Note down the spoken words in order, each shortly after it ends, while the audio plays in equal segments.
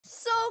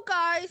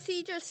guys,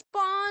 he just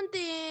spawned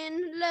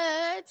in.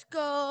 Let's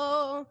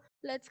go.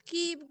 Let's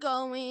keep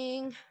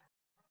going.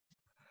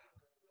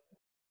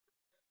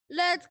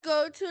 Let's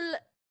go to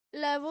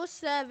level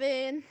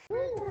 7.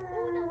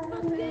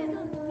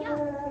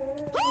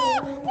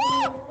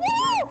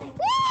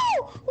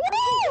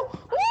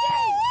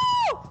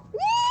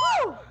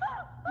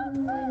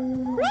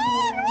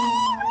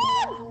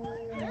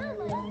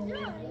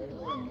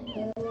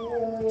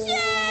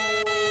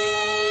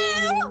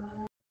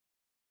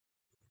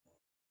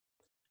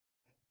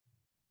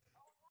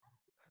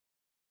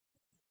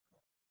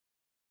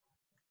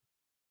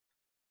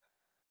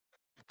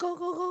 Go,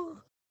 go, go.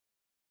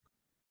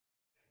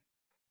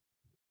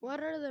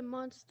 What are the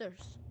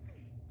monsters?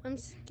 I'm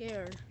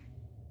scared.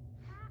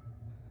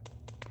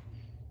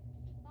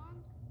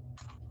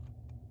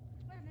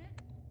 Wait a minute.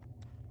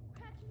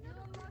 You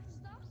unlocked the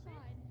stop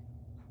sign.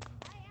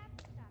 I have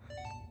to stop.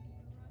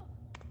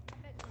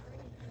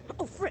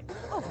 Oh, frick.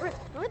 Oh, frick.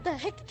 What the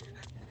heck? What's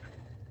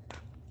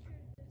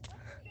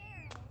in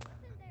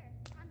there?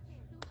 I'm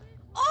stupid.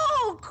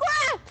 Oh,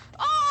 crap.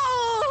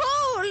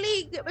 Oh,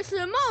 holy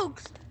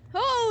smokes.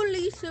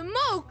 Holy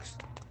smokes.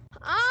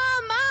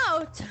 I'm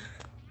out.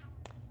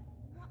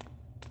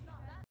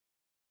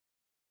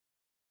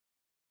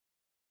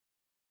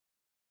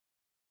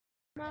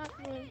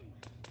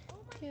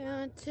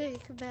 Can't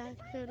take back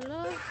the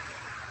love.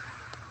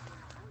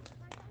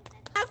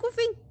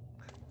 Aquafing.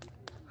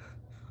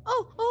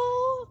 Oh,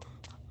 oh,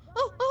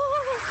 oh,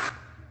 oh.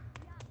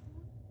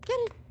 Get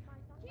it.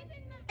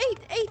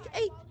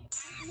 8.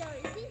 Yo,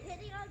 is he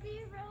hitting on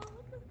me, bro?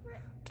 What the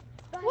frick?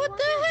 What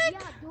the heck?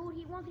 Yeah, dude,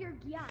 he wants your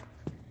gyat.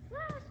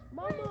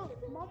 Mama. I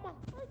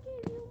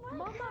gave you my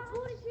Mama, who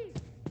is he?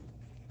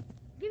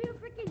 Give me a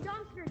freaking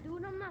dumpster,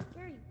 dude. I'm not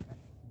scary. Oh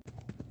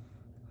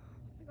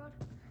my god.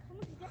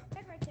 Someone's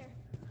dead right there.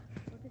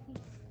 What is he?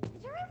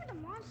 Is there even a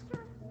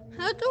monster?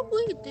 How do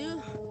we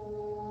do?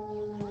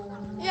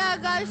 Yeah,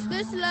 guys,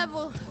 this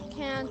level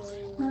can't.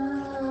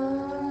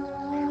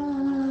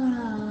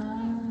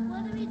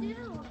 What do we do?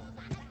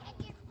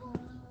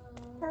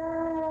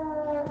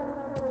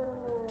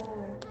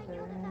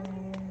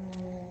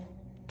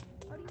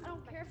 I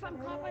don't care if I'm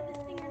caught by this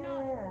thing or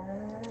not.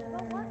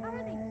 But what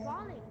are they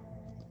falling?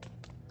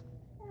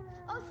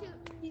 Oh shoot.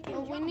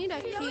 Oh, we need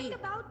a key.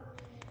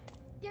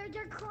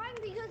 They're crying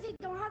because they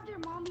don't have their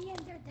mommy and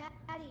their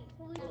daddy.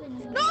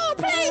 No,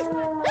 please!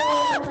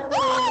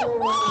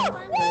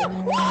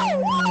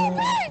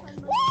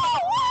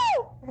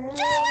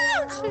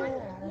 Should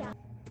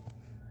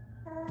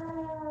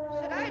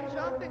I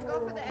jump and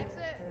go for the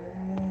exit?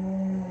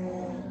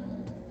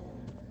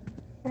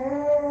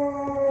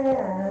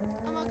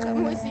 I'm gonna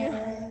come with you.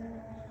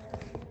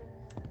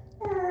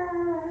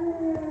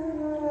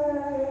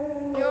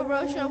 Yo,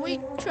 bro, shall we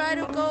try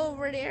to go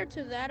over there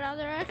to that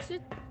other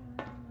exit?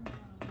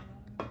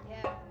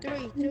 Yeah.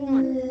 3, 2,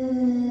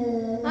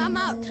 1. I'm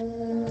out.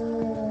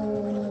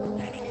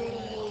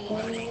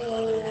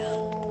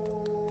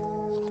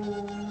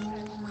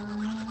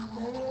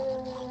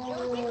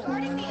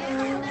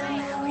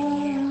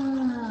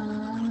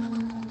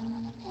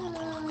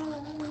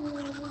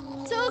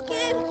 Took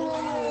it.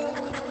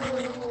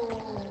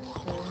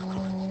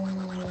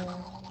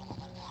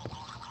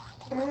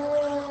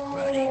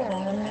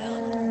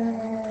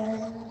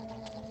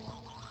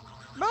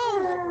 Bro,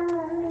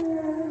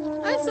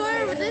 I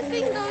swear, but this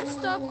thing don't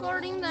stop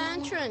guarding the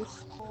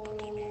entrance.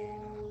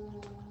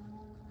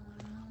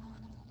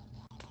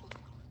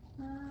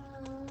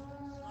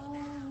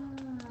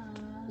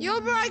 Yo,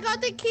 bro, I got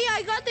the key.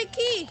 I got the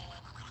key.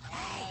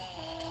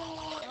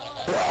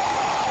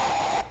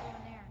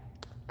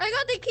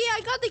 I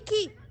got the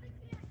key.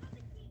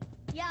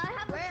 Yeah, I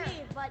have a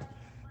key, but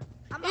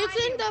It's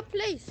in the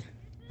place.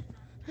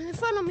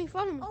 Follow me.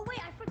 oh wait,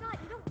 I forgot.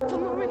 You don't.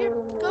 Come over here.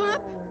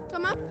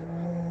 Come up.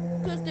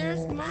 Because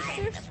there's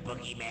monsters.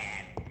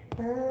 Boogeyman.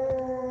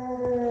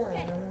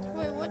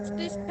 Wait, what's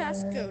this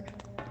passcode?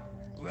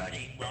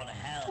 Running will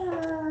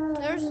help.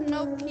 There's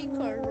no key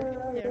card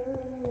right there.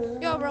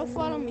 Yo, bro,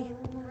 follow me.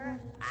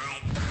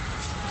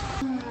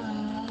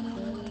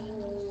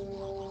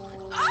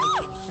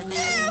 Oh,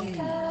 damn!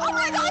 Oh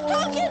my god,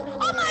 Duncan!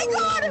 Oh my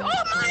god!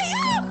 Oh my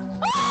god!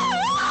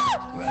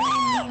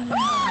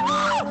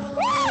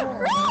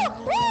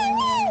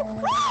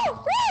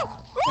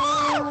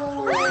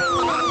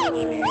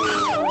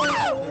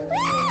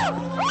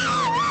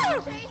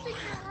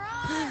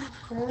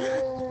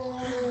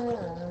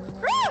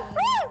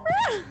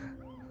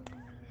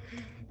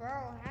 Bro,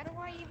 how do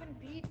I even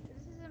beat?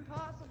 This is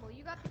impossible.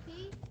 You got the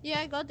key? Yeah,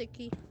 I got the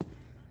key.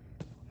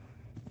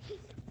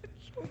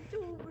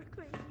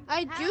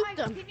 I How do juked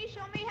him. Can you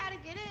show me how to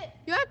get it?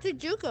 You have to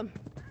juke him.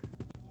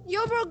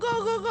 Yo, bro,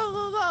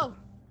 go.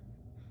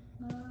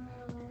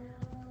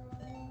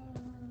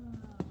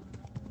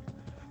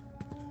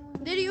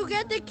 Did you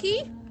get the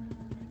key?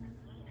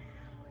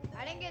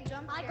 I didn't get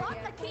jump I scared got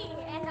yet. the key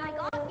and I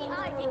got the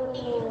ID.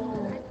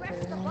 I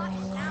pressed the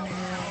button now.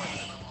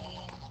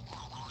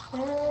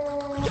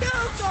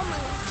 Juke him!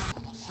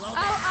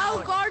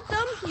 I'll guard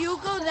them. You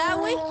go that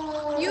way.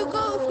 You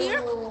go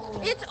here.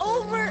 It's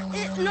over.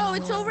 No,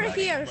 it's over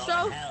here.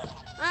 So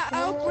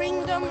I'll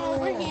bring them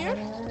over here.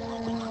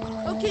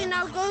 Okay,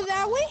 now go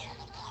that way.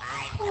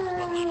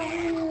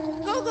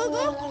 Go, go,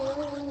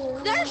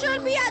 go. There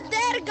should be a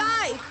dead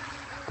guy.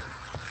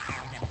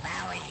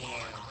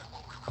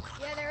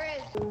 Yeah, there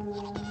is.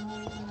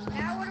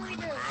 Now what do we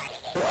do?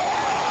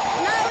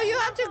 Now you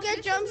have to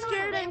get jump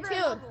scared and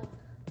killed.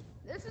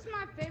 This is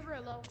my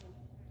favorite level.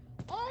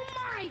 Oh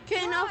my god!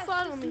 Okay, now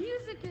follow me. This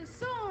music is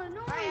so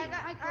annoying.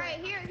 Alright,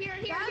 here.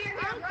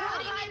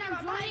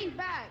 I'm joining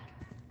back.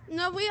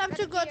 No, we have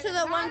to go to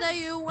the one that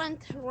you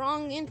went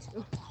wrong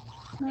into.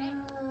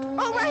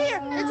 Oh, right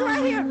here. It's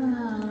right here.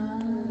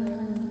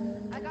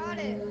 I got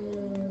it.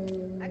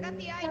 I got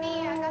the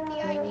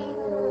ID.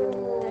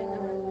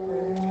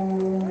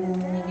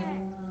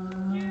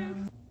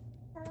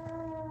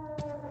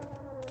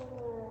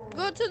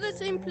 Go to the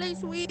same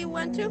place we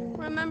went to,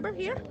 remember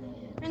here?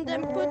 And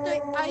then put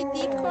the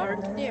ID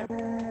card there.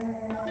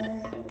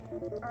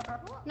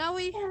 Now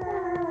we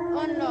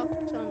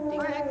unlocked something.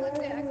 Alright,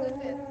 I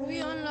clicked it. We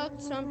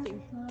unlocked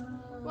something.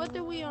 What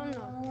did we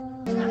unlock?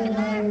 Nothing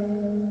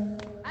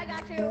left. I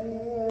got you.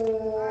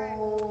 Alright.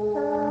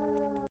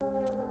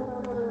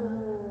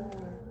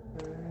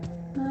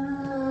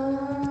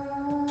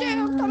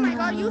 Jail! Oh my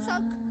god, you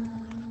suck!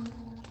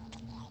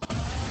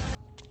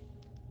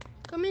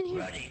 Come in here.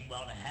 Running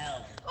won't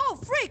help. Oh,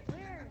 freak!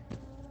 Where?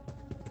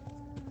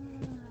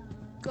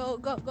 Go.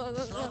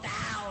 Slow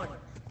down.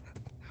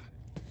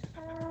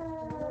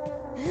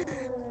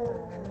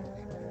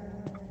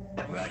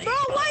 Running Bro,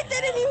 why won't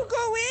didn't help. you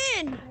go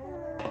in?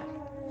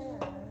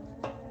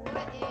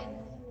 What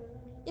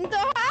in? In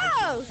the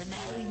house!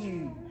 Smell you.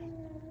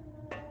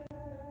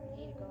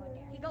 Need to go in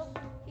there.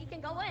 He can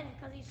go in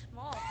because he's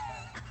small.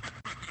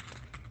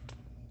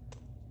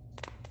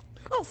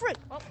 Oh, frick!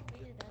 Oh,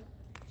 he's done.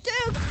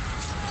 Dude!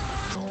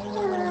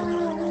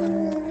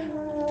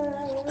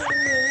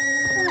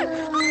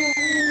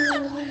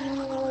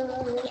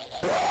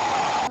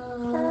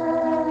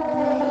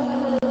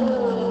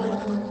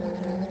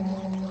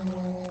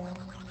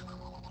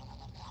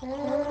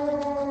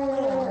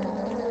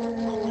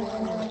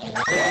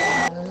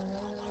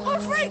 Oh,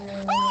 freak!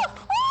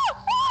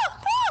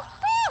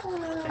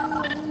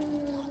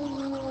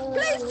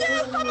 Please,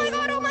 dude!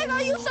 Oh my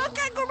god, you suck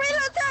at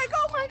gorilla tag!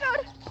 Oh my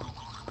god!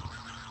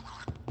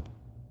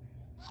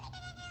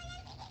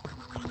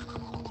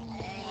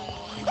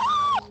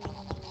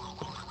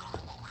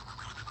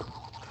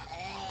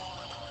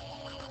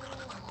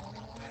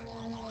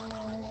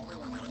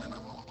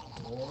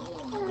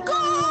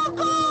 Go!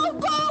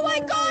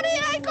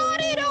 I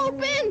got it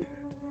open!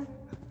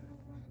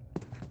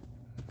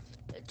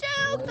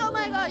 Joke! Oh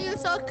my god, you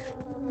suck!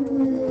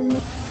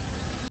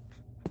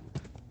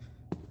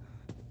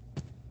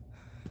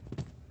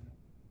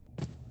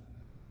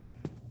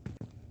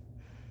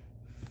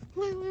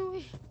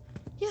 Wait.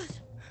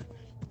 Yes.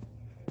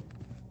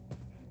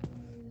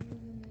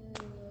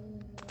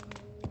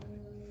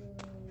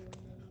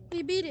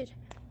 We beat it.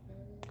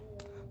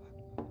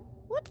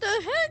 What the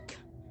heck?